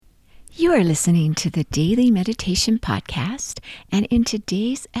You are listening to the Daily Meditation Podcast, and in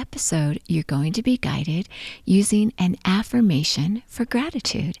today's episode, you're going to be guided using an affirmation for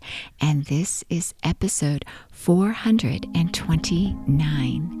gratitude, and this is episode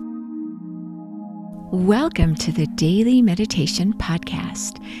 429. Welcome to the Daily Meditation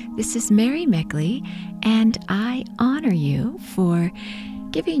Podcast. This is Mary Meckley, and I honor you for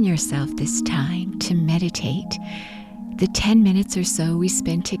giving yourself this time to meditate. The 10 minutes or so we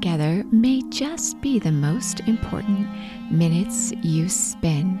spend together may just be the most important minutes you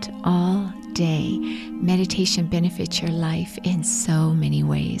spend all day. Meditation benefits your life in so many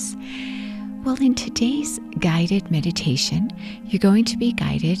ways. Well, in today's guided meditation, you're going to be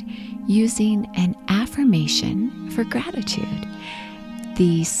guided using an affirmation for gratitude.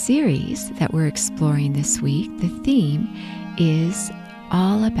 The series that we're exploring this week, the theme is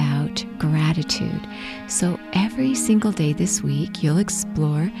all about gratitude. So every single day this week, you'll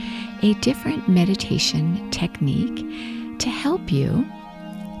explore a different meditation technique to help you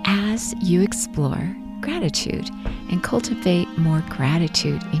as you explore gratitude and cultivate more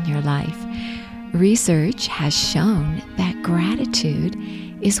gratitude in your life. Research has shown that gratitude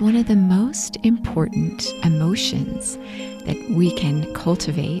is one of the most important emotions that we can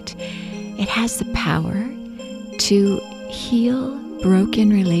cultivate. It has the power to heal broken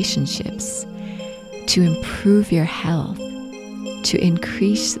relationships, to improve your health, to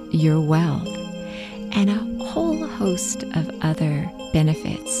increase your wealth, and a whole host of other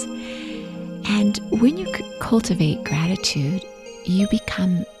benefits. And when you cultivate gratitude, you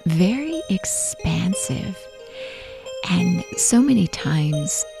become very expansive. And so many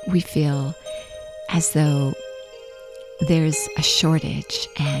times we feel as though there's a shortage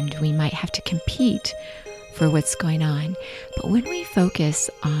and we might have to compete for what's going on. But when we focus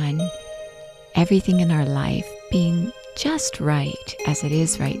on everything in our life being just right as it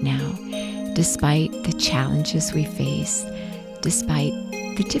is right now, despite the challenges we face, despite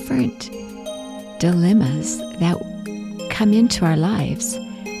the different dilemmas that come into our lives,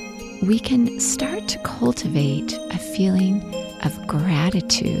 we can start to cultivate a feeling of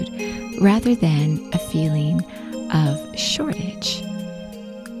gratitude rather than a feeling of shortage.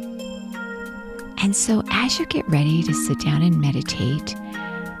 And so as you get ready to sit down and meditate,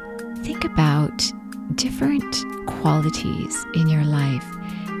 think about different qualities in your life,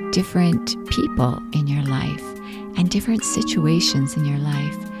 different people in your life, and different situations in your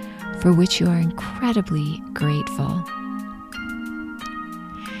life for which you are incredibly grateful.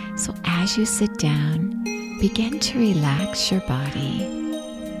 So as you sit down, begin to relax your body,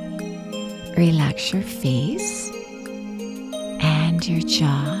 relax your face and your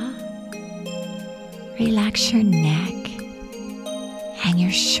jaw. Relax your neck and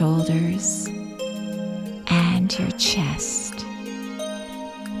your shoulders and your chest.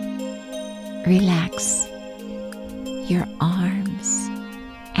 Relax your arms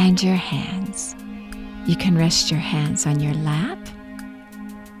and your hands. You can rest your hands on your lap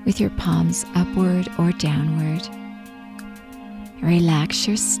with your palms upward or downward. Relax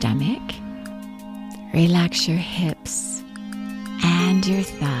your stomach. Relax your hips and your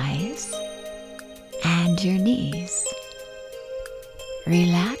thighs and your knees.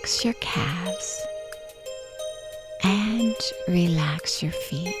 Relax your calves and relax your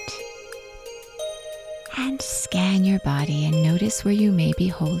feet. And scan your body and notice where you may be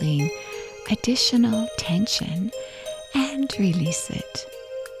holding additional tension and release it.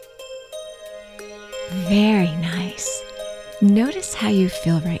 Very nice. Notice how you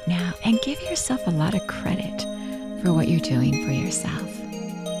feel right now and give yourself a lot of credit for what you're doing for yourself.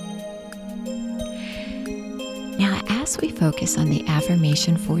 Now, as we focus on the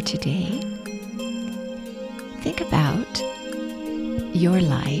affirmation for today, think about your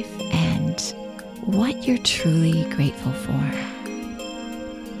life and what you're truly grateful for.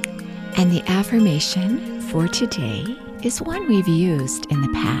 And the affirmation for today is one we've used in the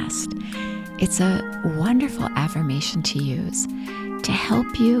past. It's a wonderful affirmation to use to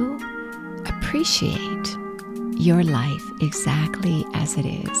help you appreciate your life exactly as it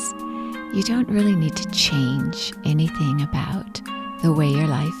is. You don't really need to change anything about the way your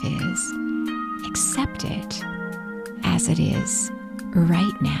life is. Accept it as it is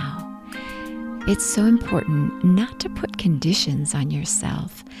right now. It's so important not to put conditions on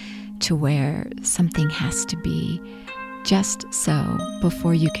yourself to where something has to be just so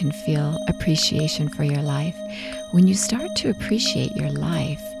before you can feel appreciation for your life. When you start to appreciate your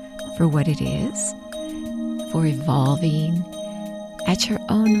life for what it is, for evolving at your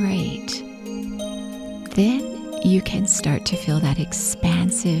own rate, then you can start to feel that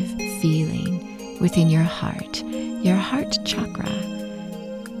expansive feeling within your heart chakra.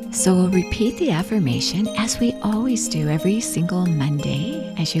 So we'll repeat the affirmation as we always do every single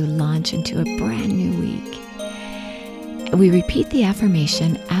Monday as you launch into a brand new week. We repeat the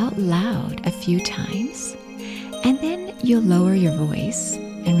affirmation out loud a few times, and then you'll lower your voice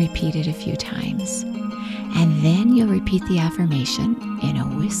and repeat it a few times. And then you'll repeat the affirmation in a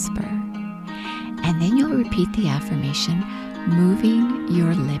whisper. And then you'll repeat the affirmation moving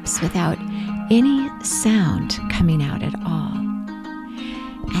your lips without any sound coming out at all.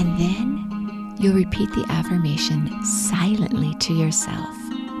 And then you'll repeat the affirmation silently to yourself.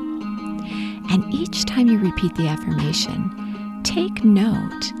 And each time you repeat the affirmation, take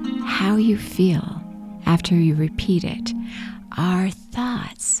note how you feel after you repeat it. Our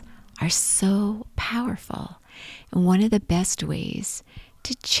thoughts are so powerful. And one of the best ways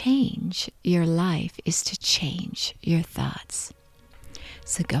to change your life is to change your thoughts.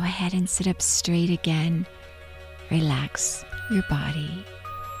 So go ahead and sit up straight again. Relax your body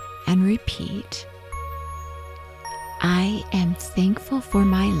and repeat. I am thankful for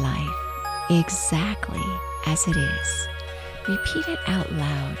my life exactly as it is. Repeat it out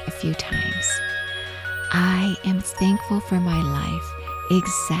loud a few times. I am thankful for my life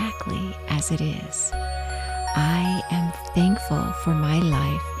exactly as it is. I am thankful for my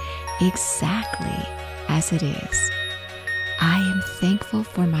life exactly as it is. I am thankful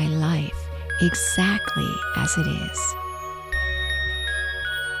for my life exactly as it is.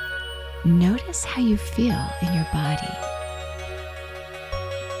 Notice how you feel in your body.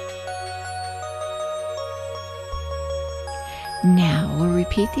 Now we'll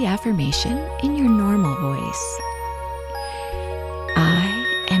repeat the affirmation in your normal voice.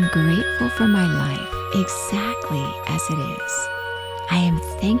 I am grateful for my life exactly as it is. I am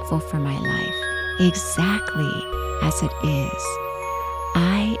thankful for my life exactly as it is.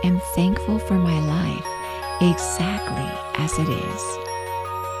 I am thankful for my life exactly as it is.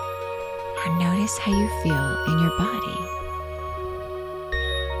 Now notice how you feel in your body.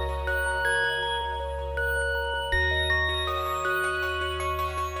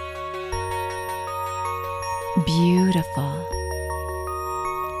 Beautiful.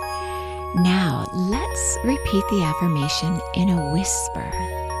 Now let's repeat the affirmation in a whisper.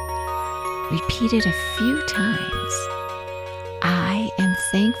 Repeat it a few times. I am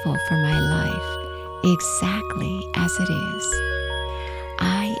thankful for my life exactly as it is.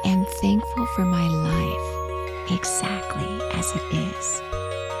 I am thankful for my life exactly as it is.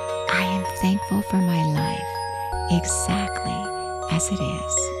 I am thankful for my life exactly as it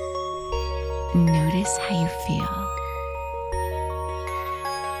is. Notice how you feel.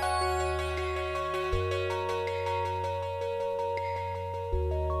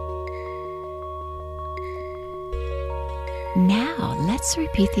 Now let's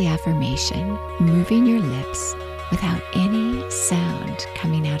repeat the affirmation, moving your lips without any sound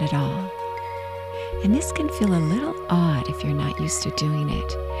coming out at all. And this can feel a little odd if you're not used to doing it,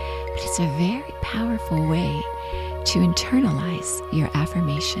 but it's a very powerful way to internalize your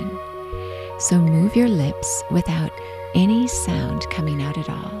affirmation. So move your lips without any sound coming out at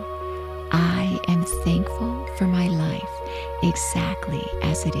all. I am thankful for my life exactly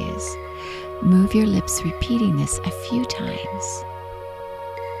as it is. Move your lips, repeating this a few times.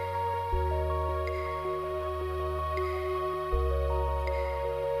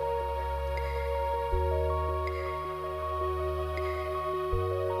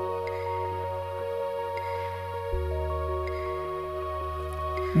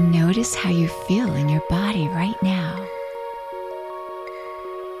 Notice how you feel in your body right now.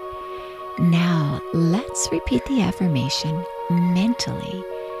 Now, let's repeat the affirmation mentally,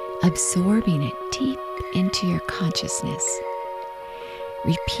 absorbing it deep into your consciousness.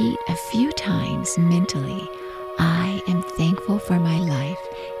 Repeat a few times mentally, I am thankful for my life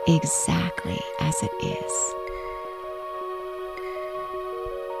exactly as it is.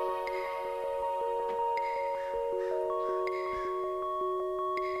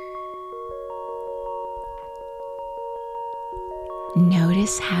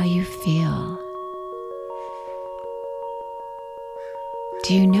 Notice how you feel.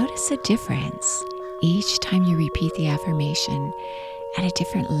 Do you notice a difference each time you repeat the affirmation at a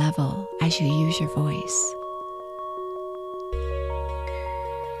different level as you use your voice?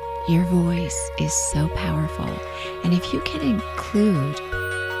 Your voice is so powerful, and if you can include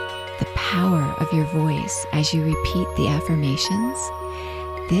the power of your voice as you repeat the affirmations,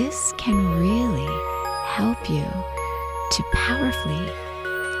 this can really help you to powerfully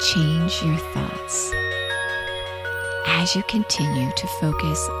change your thoughts. As you continue to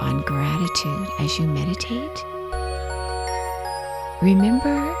focus on gratitude as you meditate,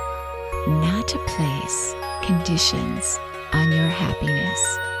 remember not to place conditions on your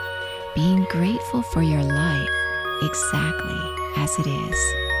happiness being grateful for your life exactly as it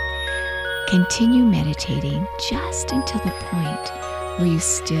is. Continue meditating just until the point where you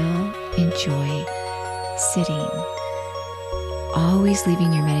still enjoy sitting, always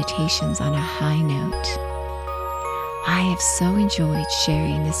leaving your meditations on a high note. I have so enjoyed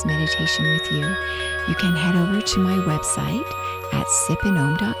sharing this meditation with you. You can head over to my website at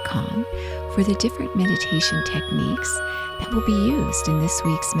sipandom.com for the different meditation techniques that will be used in this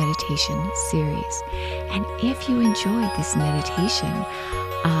week's meditation series. And if you enjoyed this meditation,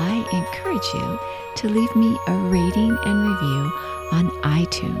 I encourage you to leave me a rating and review on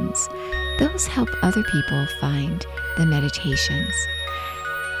iTunes. Those help other people find the meditations.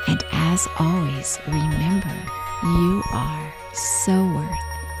 And as always, remember, you are so worth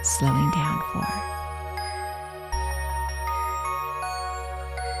slowing down for.